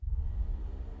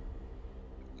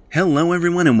Hello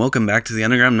everyone and welcome back to the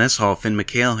Underground Mess Hall. Finn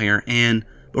McHale here, and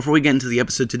before we get into the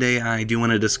episode today, I do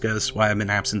want to discuss why I've been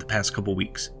absent the past couple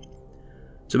weeks.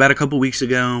 So about a couple weeks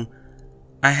ago,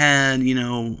 I had,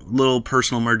 a little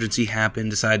personal emergency happen,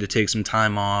 decided to take some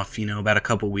time off, about a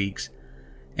couple weeks.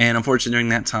 And unfortunately during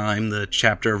that time, the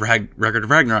chapter of Record of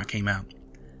Ragnarok came out.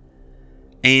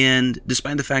 And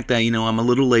despite the fact that, I'm a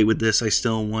little late with this, I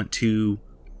still want to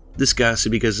discuss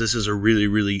it because this is a really,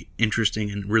 really interesting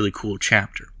and really cool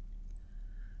chapter.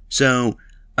 So,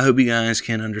 I hope you guys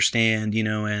can understand,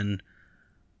 and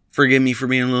forgive me for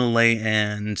being a little late,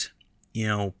 and,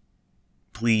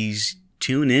 please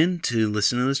tune in to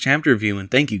listen to this chapter review, and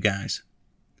thank you guys.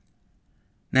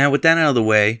 Now, with that out of the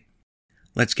way,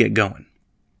 let's get going.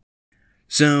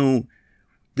 So,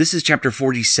 this is chapter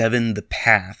 47, The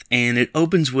Path, and it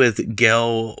opens with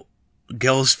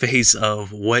Gel's face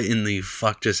of what in the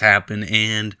fuck just happened,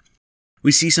 and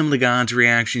we see some of the gods'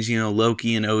 reactions.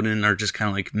 Loki and Odin are just kind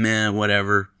of like, meh,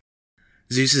 whatever.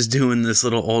 Zeus is doing this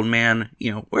little old man,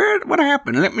 what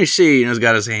happened? Let me see. He's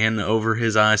got his hand over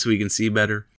his eye so he can see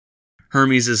better.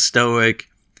 Hermes is stoic.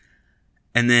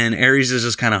 And then Ares is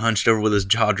just kind of hunched over with his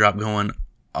jaw drop going,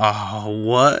 oh,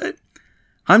 what?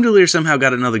 Heimdallr somehow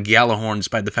got another Gjallarhorn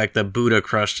despite the fact that Buddha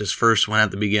crushed his first one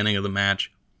at the beginning of the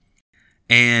match.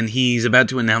 And he's about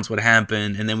to announce what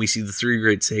happened, and then we see the three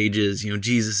great sages.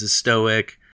 Jesus is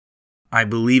stoic. I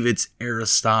believe it's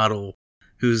Aristotle,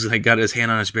 who's got his hand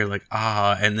on his beard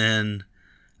and then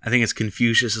I think it's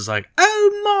Confucius is like,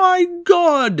 oh my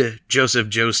god, Joseph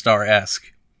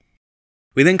Joestar-esque.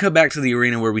 We then cut back to the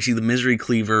arena where we see the Misery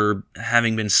Cleaver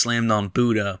having been slammed on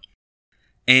Buddha,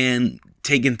 and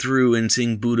taken through and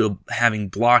seeing Buddha having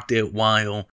blocked it,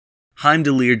 while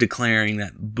Heimdallr declaring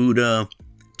that Buddha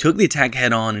took the attack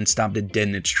head on and stopped it dead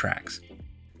in its tracks.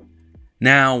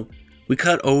 Now, we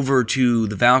cut over to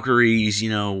the Valkyries,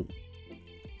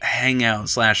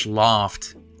 hangout /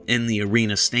 loft in the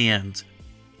arena stands.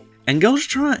 And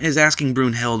Gelstra is asking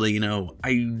Brunhilde,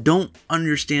 I don't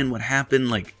understand what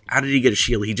happened, how did he get a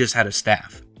shield? He just had a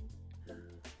staff.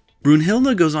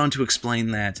 Brunhilde goes on to explain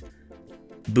that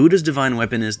Buddha's divine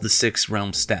weapon is the Sixth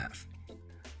Realm Staff,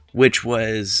 which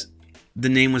the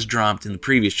name was dropped in the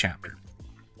previous chapter.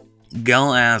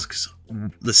 Gel asks,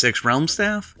 the Sixth Realm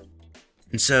Staff?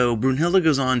 And so Brunhilde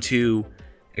goes on to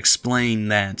explain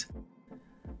that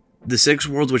the six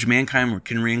worlds which mankind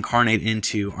can reincarnate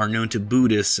into are known to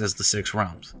Buddhists as the six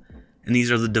realms. And these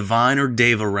are the Divine or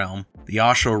Deva realm, the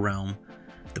Ashura realm,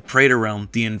 the Preta realm,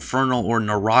 the Infernal or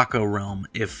Naraka realm,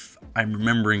 if I'm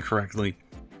remembering correctly,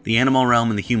 the Animal realm,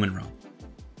 and the Human realm.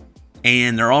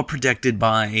 And they're all protected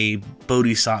by a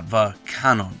Bodhisattva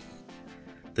canon.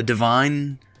 The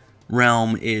Divine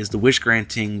realm is the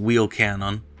wish-granting wheel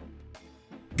canon.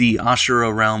 The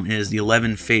Ashura realm is the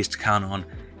 11-faced canon.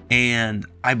 And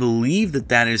I believe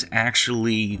that is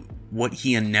actually what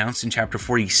he announced in chapter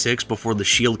 46 before the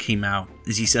shield came out.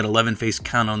 Is he said 11-faced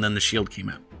canon, then the shield came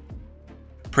out.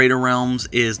 Preta realms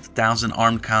is the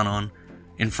 1,000-armed canon.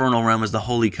 Infernal realm is the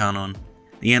holy canon.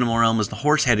 The Animal realm is the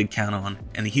horse-headed canon.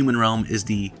 And the Human realm is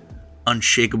the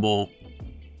unshakable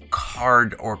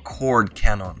card or cord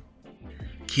canon.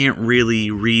 Can't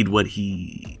really read what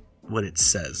it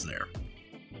says there.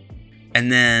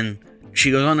 And then she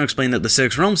goes on to explain that the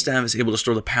Sixth Realm Staff is able to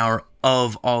store the power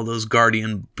of all those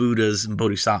guardian Buddhas and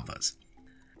Bodhisattvas.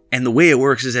 And the way it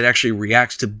works is it actually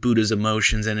reacts to Buddha's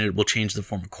emotions and it will change the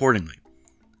form accordingly.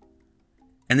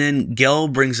 And then Gel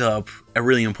brings up a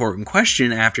really important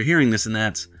question after hearing this, and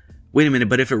that's, wait a minute,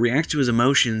 but if it reacts to his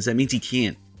emotions, that means he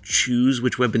can't choose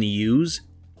which weapon to use?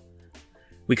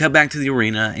 We cut back to the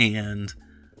arena and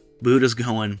Buddha's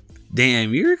going,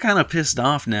 damn, you're kind of pissed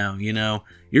off now,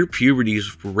 your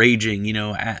puberty's raging,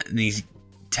 and he's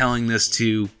telling this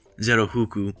to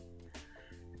Zerohuku.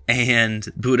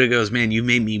 And Buddha goes, man, you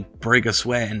made me break a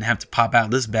sweat and have to pop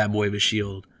out this bad boy of a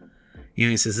shield.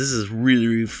 He says, this is really,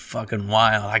 really fucking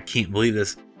wild. I can't believe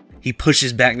this. He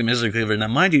pushes back the Misery Cleaver. Now,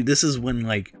 mind you, this is when,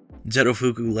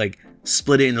 Zerohuku,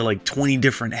 split it into, 20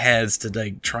 different heads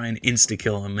to, try and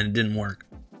insta-kill him, and it didn't work.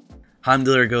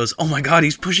 Heimdallr goes, oh my god,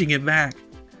 he's pushing it back.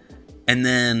 And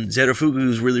then Zerohuku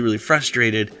is really, really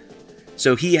frustrated.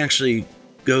 So he actually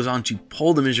goes on to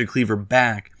pull the Misery Cleaver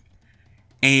back.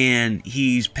 And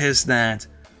he's pissed that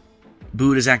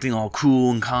Buddha's acting all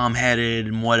cool and calm-headed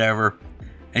and whatever.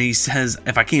 And he says,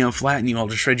 if I can't flatten you, I'll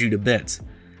just shred you to bits.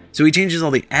 So he changes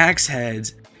all the axe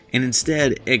heads and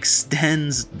instead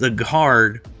extends the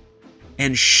guard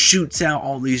and shoots out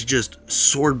all these just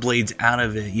sword blades out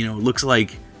of it. It looks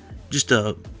like just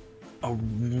a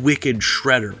wicked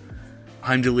shredder.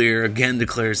 Heimdallr again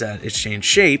declares that it's changed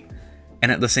shape,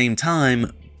 and at the same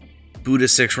time,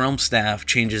 Buddha's sixth realm staff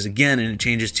changes again, and it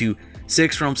changes to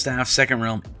sixth realm staff, second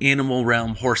realm, animal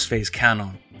realm, horse face,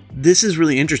 canon. This is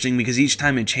really interesting because each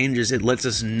time it changes, it lets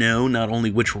us know not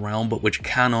only which realm, but which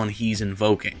canon he's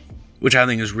invoking, which I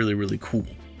think is really, really cool.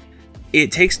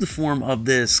 It takes the form of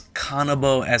this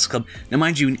Kanabo-esque club. Now,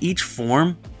 mind you, in each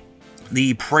form,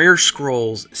 the prayer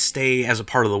scrolls stay as a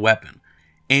part of the weapon.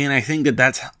 And I think that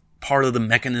that's part of the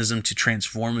mechanism to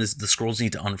transform, is the scrolls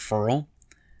need to unfurl.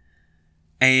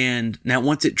 And now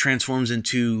once it transforms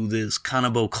into this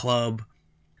Kanabo club,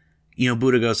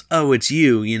 Buddha goes, "Oh, it's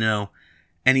you,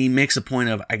 And he makes a point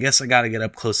of, I guess I gotta get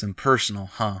up close and personal,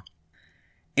 huh?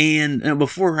 And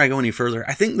before I go any further,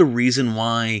 I think the reason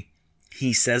why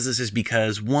he says this is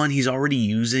because, one, he's already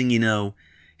using,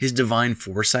 his divine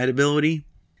foresight ability.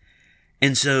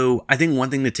 And so I think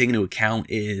one thing to take into account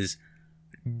is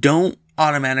don't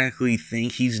automatically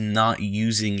think he's not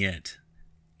using it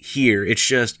here. It's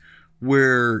just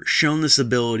we're shown this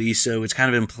ability, so it's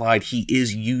kind of implied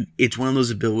it's one of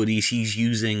those abilities he's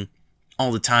using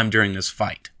all the time during this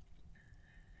fight.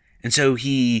 And so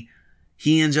he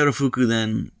and Zotofuku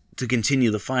then, to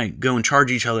continue the fight, go and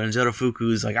charge each other, and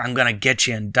Zotofuku is like, "I'm gonna get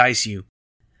you and dice you."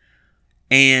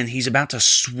 And he's about to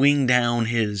swing down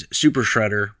his Super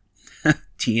Shredder,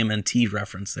 TMNT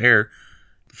reference there,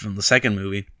 from the second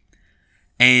movie.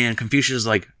 And Confucius is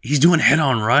like, he's doing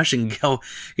head-on rush, and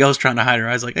Gel's trying to hide her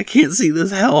eyes like, "I can't see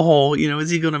this hellhole, is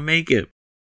he gonna make it?"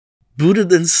 Buddha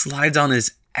then slides on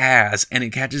his ass, and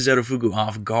it catches Zotofuku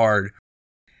off guard.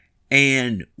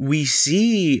 And we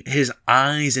see his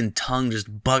eyes and tongue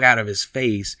just bug out of his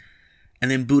face.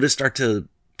 And then Buddha start to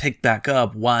pick back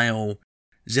up while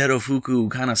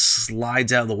Zotofuku kind of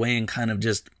slides out of the way and kind of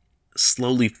just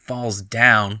slowly falls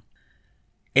down.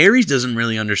 Ares doesn't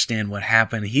really understand what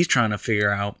happened. He's trying to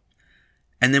figure out.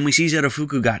 And then we see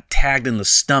Zotofuku got tagged in the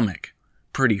stomach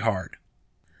pretty hard.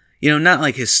 Not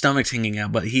like his stomach's hanging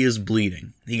out, but he is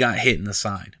bleeding. He got hit in the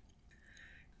side.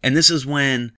 And this is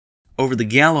when, over the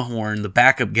Gjallarhorn, the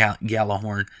backup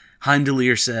Gjallarhorn,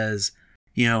 Heimdallr says,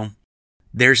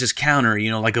 there's his counter,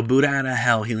 like a Buddha out of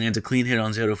hell, he lands a clean hit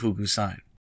on Zotofuku's side.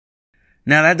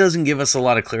 Now, that doesn't give us a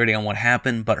lot of clarity on what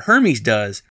happened, but Hermes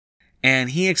does, and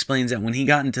he explains that when he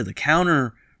got into the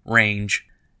counter range,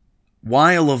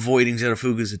 while avoiding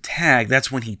Zotofuku's attack,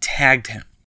 that's when he tagged him.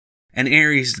 And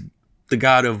Ares, the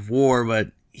god of war,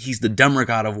 but he's the dumber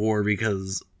god of war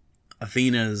because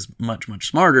Athena is much, much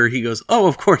smarter. He goes, "Oh,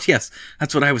 of course, yes,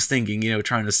 that's what I was thinking,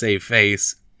 trying to save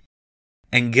face."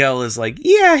 And Gel is like,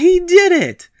 "Yeah, he did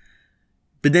it."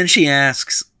 But then she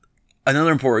asks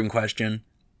another important question.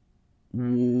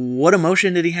 What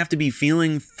emotion did he have to be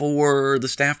feeling for the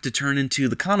staff to turn into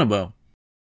the Kanabo?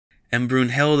 And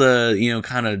Brunhilde,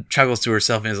 kind of chuckles to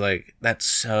herself and is like, "That's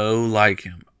so like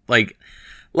him." Like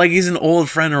he's an old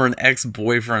friend or an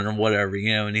ex-boyfriend or whatever,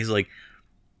 and he's like,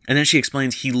 and then she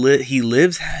explains he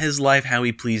lives his life how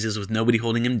he pleases with nobody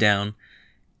holding him down,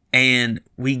 and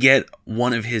we get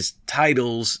one of his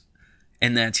titles,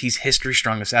 and that's he's history's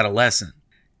strongest adolescent.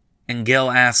 And Gel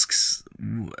asks,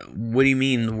 "What do you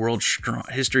mean the world's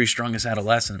history's strongest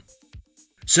adolescent?"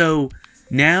 So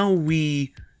now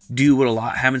we do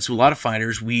what happens to a lot of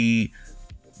fighters. We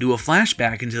do a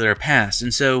flashback into their past,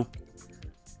 and so,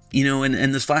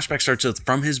 and this flashback starts with,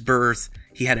 from his birth,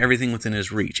 he had everything within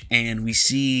his reach. And we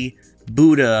see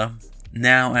Buddha,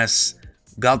 now as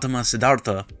Gautama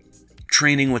Siddhartha,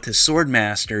 training with his sword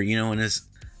master, and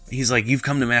he's like, "You've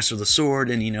come to master the sword,"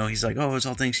 and, he's like, "Oh, it's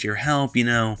all thanks to your help,"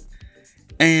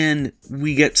 And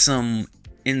we get some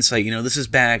insight, this is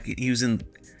back, he was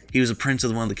a prince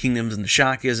of one of the kingdoms in the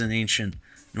Shakyas in ancient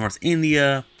North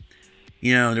India.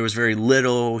 There was very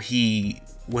little he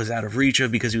was out of reach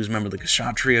of because he was a member of the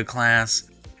Kshatriya class.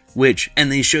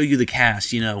 And they show you the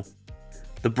caste,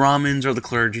 the Brahmins are the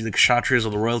clergy, the Kshatriyas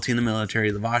are the royalty in the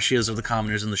military, the Vaishyas are the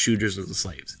commoners, and the Shudras are the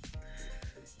slaves.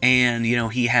 And,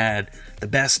 he had the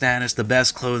best status, the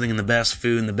best clothing, and the best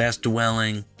food, and the best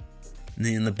dwelling,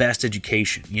 and the best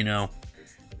education,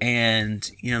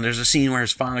 And, there's a scene where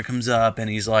his father comes up, and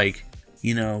he's like,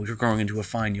 "You're growing into a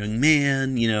fine young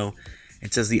man,"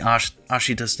 It says the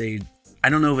Ashita stage. I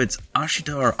don't know if it's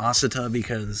Ashita or Asita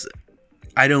because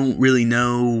I don't really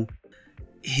know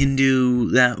Hindu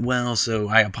that well, so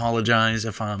I apologize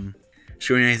if I'm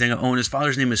showing anything. Oh, and his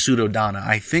father's name is Suddhodana.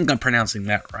 I think I'm pronouncing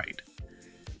that right.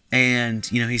 And,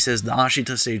 he says the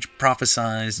Ashita sage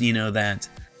prophesies, that,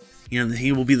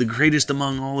 he will be the greatest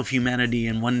among all of humanity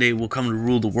and one day will come to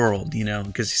rule the world,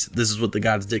 because this is what the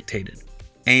gods dictated.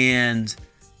 And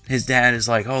his dad is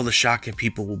like, "Oh, the Shakya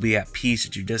people will be at peace.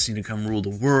 It's your destiny to come rule the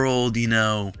world,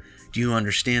 Do you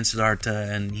understand, Siddhartha?"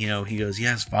 And, he goes,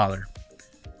 "Yes, father."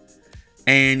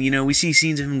 And, we see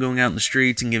scenes of him going out in the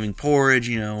streets and giving porridge,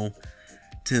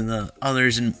 to the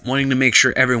others and wanting to make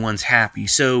sure everyone's happy.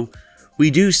 So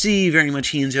we do see very much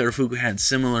he and Terafuku had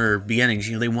similar beginnings.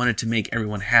 They wanted to make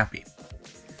everyone happy.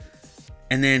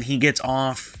 And then he gets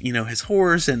off, his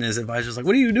horse, and his advisor's like,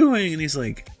 "What are you doing?" And he's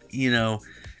like,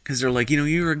 because they're like,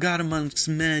 "You're a god amongst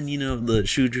men," the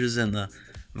Shudras and the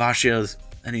Vaishyas.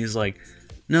 And he's like,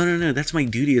 No, that's my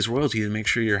duty as royalty to make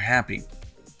sure you're happy.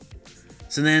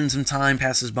 So then some time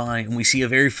passes by, and we see a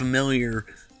very familiar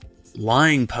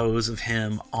lying pose of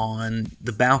him on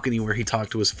the balcony where he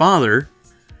talked to his father,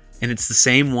 and it's the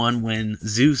same one when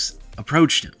Zeus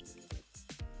approached him.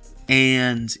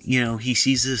 And, he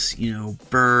sees this,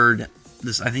 bird,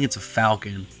 I think it's a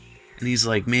falcon, and he's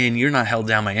like, "Man, you're not held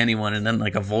down by anyone," and then,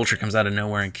 like, a vulture comes out of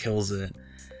nowhere and kills it.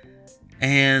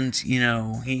 And,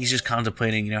 he's just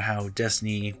contemplating, how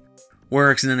destiny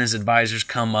works, and then his advisors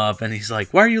come up, and he's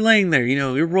like, "Why are you laying there?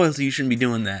 You're royalty, you shouldn't be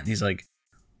doing that." And he's like,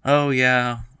 "Oh,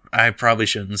 yeah, I probably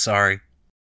shouldn't, sorry."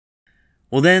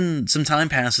 Well, then some time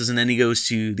passes, and then he goes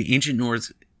to the ancient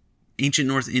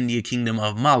North India kingdom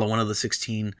of Mala, one of the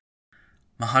 16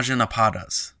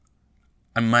 Mahajanapadas.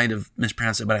 I might have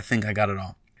mispronounced it, but I think I got it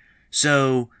all.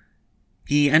 So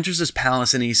he enters this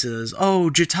palace, and he says, "Oh,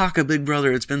 Jataka, big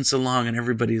brother, it's been so long," and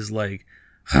everybody's like,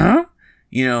 "Huh?"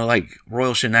 Like,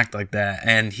 royal shouldn't act like that.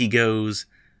 And he goes,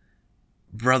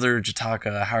 "Brother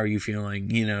Jataka, how are you feeling?"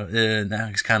 Now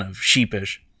he's kind of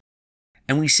sheepish.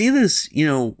 And we see this,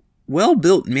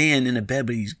 well-built man in a bed,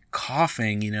 but he's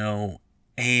coughing,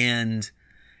 and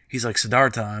he's like,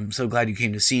 "Siddhartha, I'm so glad you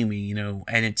came to see me,"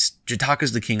 and it's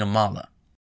Jataka's the king of Mala.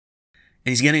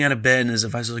 And he's getting out of bed, and his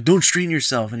advisor's like, "Don't strain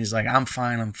yourself." And he's like, I'm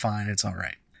fine, it's all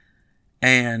right."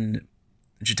 And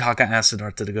Jataka asks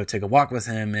Siddhartha to go take a walk with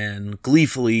him, and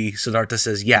gleefully, Siddhartha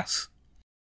says yes.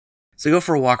 So they go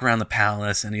for a walk around the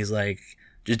palace, and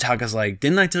Jataka's like,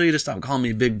 "Didn't I tell you to stop calling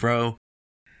me big bro?"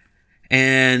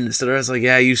 And Siddhartha's like,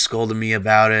 "Yeah, you scolded me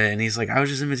about it." And he's like, "I was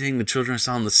just imitating the children I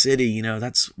saw in the city,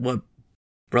 that's what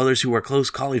brothers who are close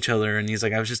call each other." And he's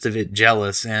like, "I was just a bit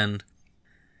jealous." And,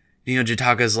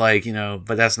 Jataka's like,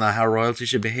 "But that's not how royalty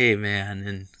should behave, man."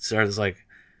 And Siddhartha's like,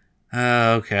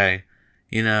 "Oh, okay,"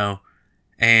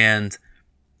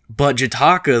 but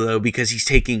Jataka, though, because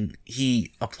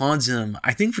he applauds him,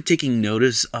 I think, for taking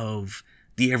notice of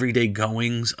the everyday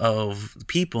goings of the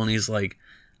people. And he's like,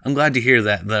 "I'm glad to hear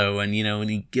that, though." And, and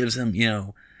he gives him,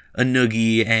 a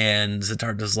noogie, and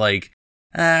Siddhartha's like,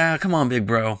 "Come on, big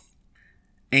bro."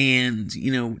 And,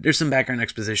 there's some background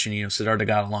exposition. Siddhartha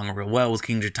got along real well with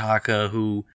King Jataka,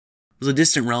 who was a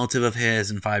distant relative of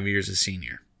his and 5 years his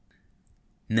senior.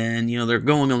 And then, they're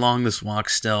going along this walk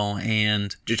still,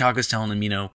 and Jataka's telling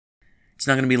him, it's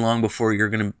not going to be long before you're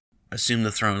going to assume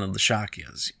the throne of the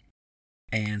Shakyas.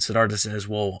 And Siddhartha says,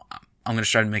 "Well, I'm going to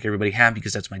try to make everybody happy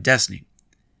because that's my destiny."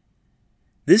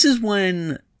 This is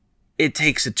when it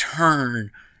takes a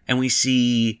turn, and we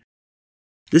see,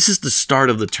 this is the start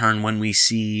of the turn when we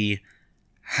see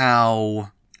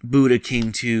how Buddha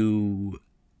came to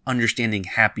understanding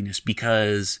happiness,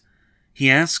 because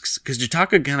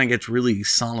Jataka kind of gets really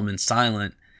solemn and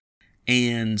silent,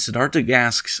 and Siddhartha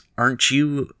asks, "Aren't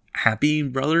you happy,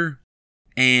 brother?"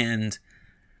 And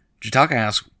Jataka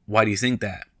asks, "Why do you think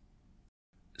that?"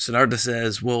 Siddhartha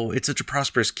says, "Well, it's such a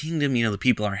prosperous kingdom, the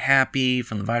people are happy,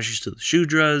 from the Vaishyas to the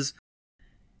Shudras,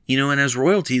 and as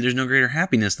royalty, there's no greater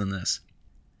happiness than this."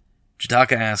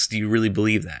 Jataka asks, "Do you really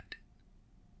believe that?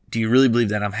 Do you really believe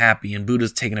that I'm happy?" And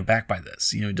Buddha's taken aback by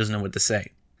this, he doesn't know what to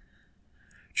say.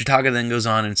 Jataka then goes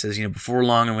on and says, "Before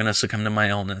long, I'm going to succumb to my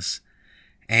illness."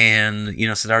 And,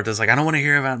 Siddhartha's like, "I don't want to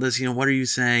hear about this, what are you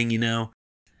saying,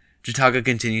 Jataka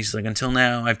continues, like, "Until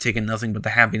now, I've taken nothing but the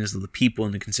happiness of the people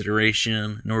into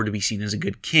consideration in order to be seen as a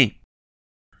good king."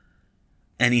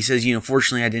 And he says,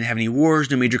 "Fortunately, I didn't have any wars,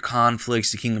 no major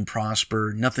conflicts, the kingdom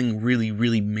prospered, nothing really,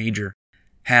 really major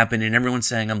happened, and everyone's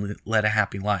saying I'm led a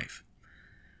happy life."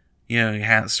 He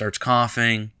starts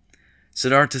coughing.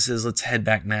 Siddhartha says, "Let's head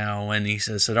back now." And he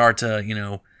says, "Siddhartha,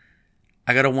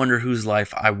 I gotta wonder whose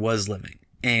life I was living."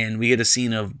 And we get a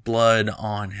scene of blood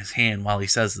on his hand while he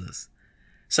says this.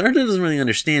 Siddhartha doesn't really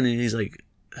understand, and he's like,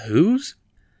 "Whose?"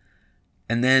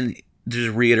 And then there's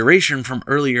a reiteration from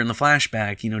earlier in the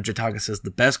flashback. Jataka says,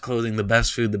 "The best clothing, the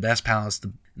best food, the best palace,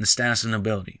 the status of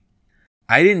nobility.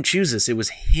 I didn't choose this, it was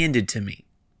handed to me.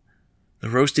 The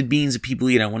roasted beans that people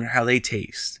eat, I wonder how they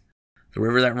taste. The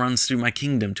river that runs through my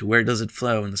kingdom, to where does it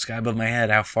flow? And the sky above my head,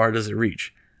 how far does it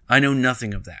reach? I know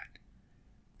nothing of that."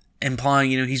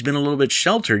 Implying, he's been a little bit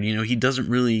sheltered. He doesn't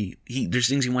really, there's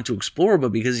things he wants to explore, but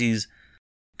because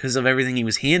of everything he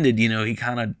was handed, he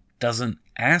kind of doesn't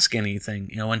ask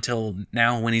anything, until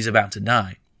now when he's about to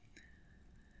die.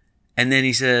 And then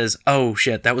he says, oh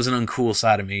shit, that was an uncool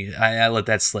side of me. I let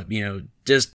that slip,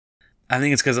 just, I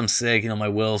think it's because I'm sick, my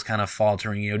will's kind of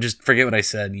faltering, just forget what I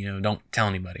said, don't tell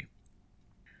anybody.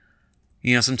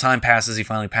 Some time passes, he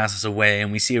finally passes away,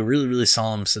 and we see a really, really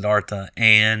solemn Siddhartha,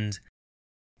 and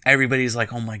everybody's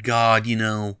like, oh my god, he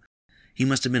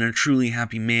must have been a truly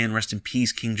happy man, rest in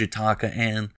peace, King Jataka,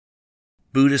 and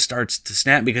Buddha starts to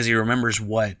snap because he remembers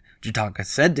what Jataka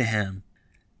said to him,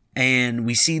 and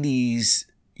we see these,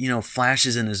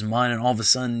 flashes in his mind, and all of a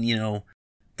sudden,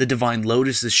 the divine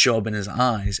lotuses show up in his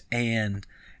eyes, and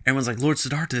everyone's like, Lord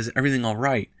Siddhartha, is everything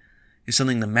alright? Is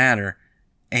something the matter?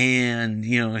 And,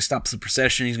 he stops the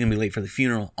procession, he's going to be late for the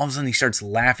funeral. All of a sudden he starts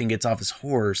laughing, gets off his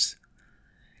horse,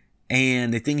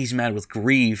 and they think he's mad with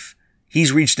grief.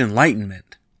 He's reached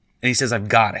enlightenment, and he says, I've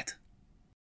got it.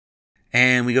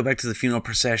 And we go back to the funeral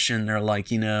procession, they're like,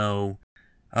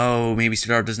 oh, maybe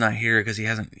Siddhartha's not here because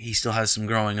he still has some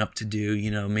growing up to do,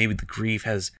 maybe the grief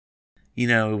has,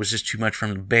 it was just too much for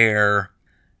him to bear.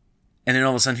 And then all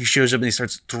of a sudden he shows up and he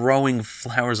starts throwing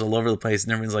flowers all over the place,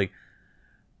 and everyone's like,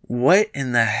 what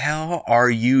in the hell are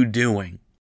you doing?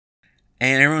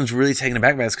 And everyone's really taken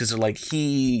aback by this because they're like,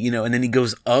 and then he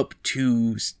goes up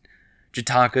to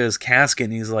Jataka's casket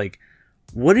and he's like,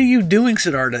 what are you doing,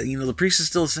 Siddhartha? The priest is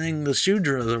still saying the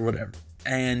Sudras or whatever.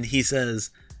 And he says,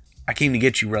 I came to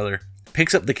get you, brother.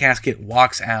 Picks up the casket,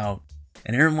 walks out,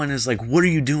 and everyone is like, what are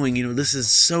you doing? This is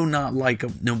so not like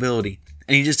a nobility.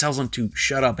 And he just tells them to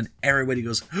shut up, and everybody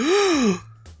goes,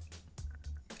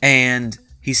 and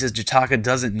he says Jataka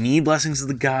doesn't need blessings of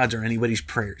the gods or anybody's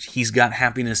prayers. He's got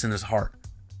happiness in his heart.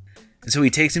 And so he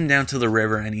takes him down to the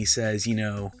river and he says,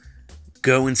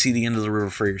 go and see the end of the river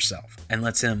for yourself, and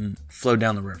lets him flow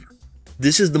down the river.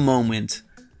 This is the moment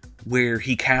where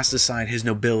he casts aside his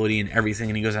nobility and everything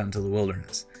and he goes out into the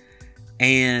wilderness.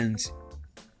 And,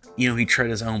 he tread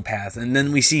his own path. And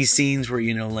then we see scenes where,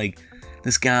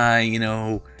 this guy,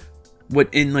 what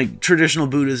in traditional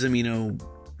Buddhism,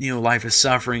 life is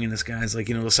suffering, and this guy's like,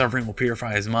 the suffering will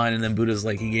purify his mind, and then Buddha's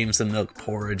like, he gave him some milk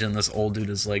porridge, and this old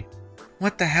dude is like,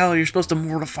 what the hell, you're supposed to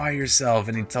mortify yourself,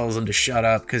 and he tells him to shut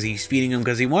up because he's feeding him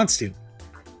because he wants to.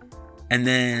 And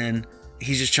then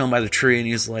he's just chilling by the tree, and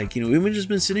he's like, we've just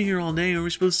been sitting here all day, are we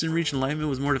supposed to reach enlightenment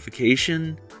with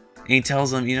mortification? And he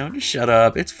tells him, just shut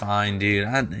up, it's fine, dude,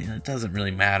 it doesn't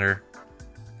really matter.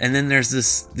 And then there's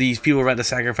these people about to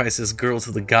sacrifice this girl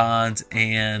to the gods,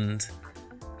 and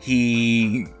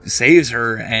he saves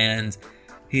her, and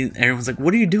everyone's like,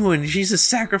 what are you doing? She's a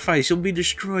sacrifice. You'll be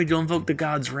destroyed. You'll invoke the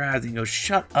god's wrath. And he goes,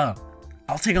 shut up.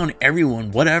 I'll take on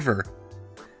everyone, whatever.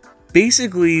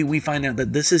 Basically, we find out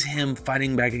that this is him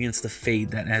fighting back against the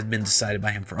fate that has been decided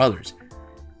by him for others.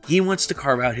 He wants to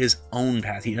carve out his own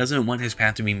path. He doesn't want his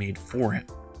path to be made for him.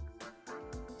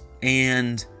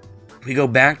 And we go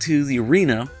back to the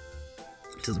arena,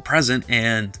 to the present,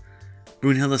 and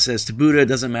Brunhilde says to Buddha, it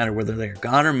doesn't matter whether they are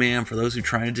God or man, for those who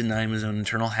try to deny him his own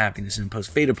internal happiness and impose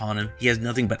fate upon him, he has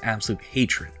nothing but absolute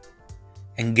hatred.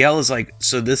 And Gel is like,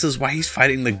 so this is why he's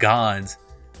fighting the gods.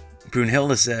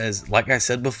 Brunhilde says, like I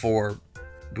said before,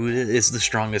 Buddha is the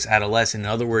strongest adolescent. In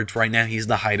other words, right now he's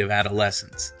the height of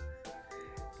adolescence.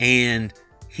 And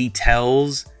he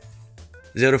tells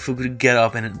Zorofuku to get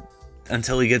up, and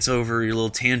until he gets over your little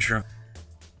tantrum,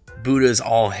 Buddha is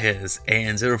all his,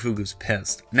 and Zorofuku's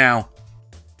pissed. Now,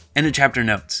 end of chapter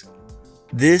notes.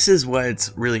 This is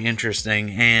what's really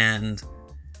interesting, and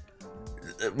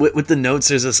with the notes,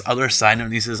 there's this other side note,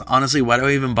 and he says, honestly, why do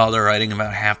I even bother writing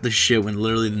about half the shit when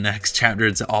literally the next chapter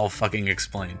it's all fucking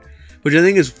explained? Which I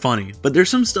think is funny, but there's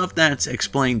some stuff that's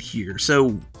explained here.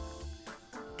 So,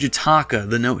 Jataka,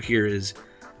 the note here is,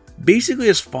 basically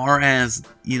as far as,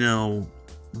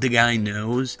 the guy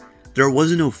knows, there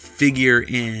was no figure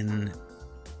in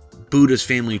Buddha's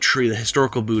family tree, the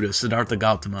historical Buddha, Siddhartha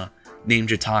Gautama, named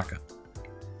Jataka.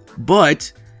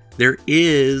 But there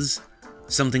is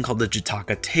something called the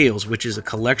Jataka Tales, which is a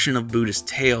collection of Buddhist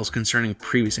tales concerning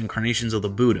previous incarnations of the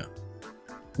Buddha,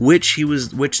 which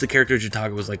the character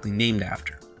Jataka was likely named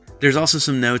after. There's also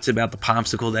some notes about the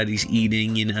popsicle that he's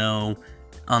eating,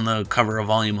 on the cover of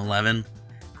volume 11.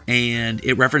 And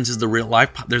it references there's a real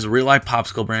life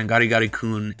popsicle brand, Gari Gari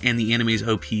Kun, and the animes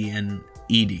OP and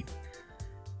ED.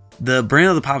 The brand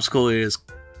of the popsicle is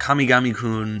Kamigami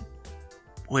Kun,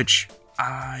 which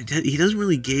he doesn't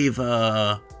really give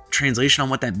a translation on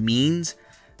what that means,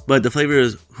 but the flavor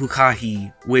is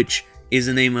Hukahi, which is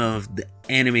the name of the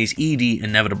anime's ED,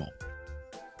 Inevitable.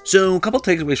 So, a couple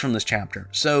takeaways from this chapter.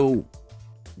 So,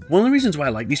 one of the reasons why I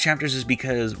like these chapters is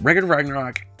because Record of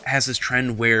Ragnarok has this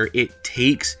trend where it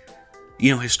takes,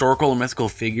 historical and mythical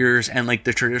figures and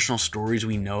the traditional stories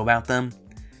we know about them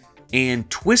and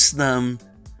twists them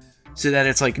So that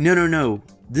it's like, no,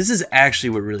 this is actually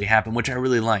what really happened, which I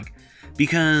really like.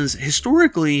 Because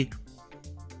historically,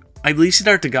 I believe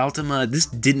Siddhartha Gautama, this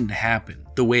didn't happen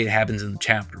the way it happens in the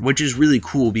chapter, which is really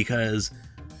cool because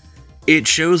it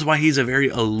shows why he's a very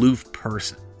aloof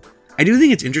person. I do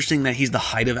think it's interesting that he's the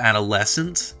height of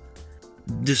adolescence,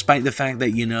 despite the fact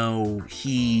that,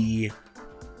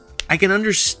 I can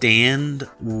understand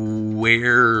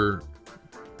where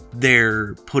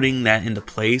they're putting that into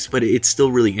place, but it's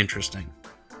still really interesting.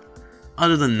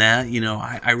 Other than that,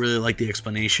 I really like the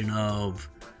explanation of,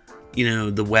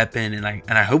 the weapon, and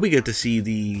I hope we get to see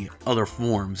the other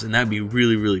forms, and that'd be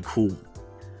really, really cool.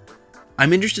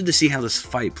 I'm interested to see how this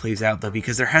fight plays out, though,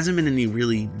 because there hasn't been any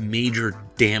really major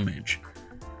damage.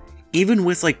 Even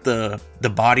with, like, the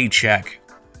body check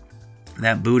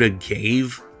that Buddha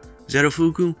gave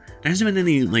Zerafuku, there hasn't been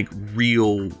any, like,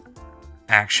 real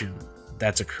action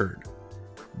that's occurred.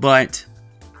 But,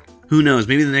 who knows,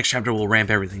 maybe the next chapter will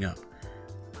ramp everything up.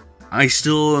 I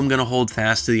still am going to hold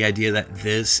fast to the idea that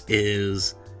this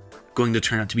is going to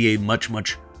turn out to be a much,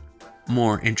 much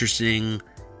more interesting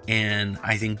and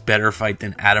I think better fight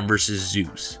than Adam versus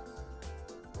Zeus.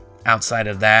 Outside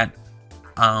of that,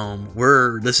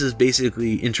 this is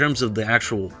basically, in terms of the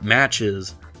actual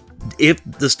matches, if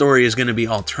the story is going to be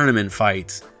all tournament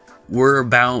fights, we're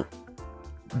about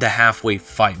the halfway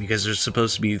fight because there's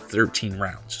supposed to be 13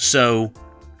 rounds. So,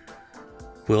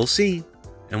 we'll see.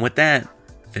 And with that,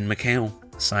 Finn McHale,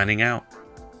 signing out.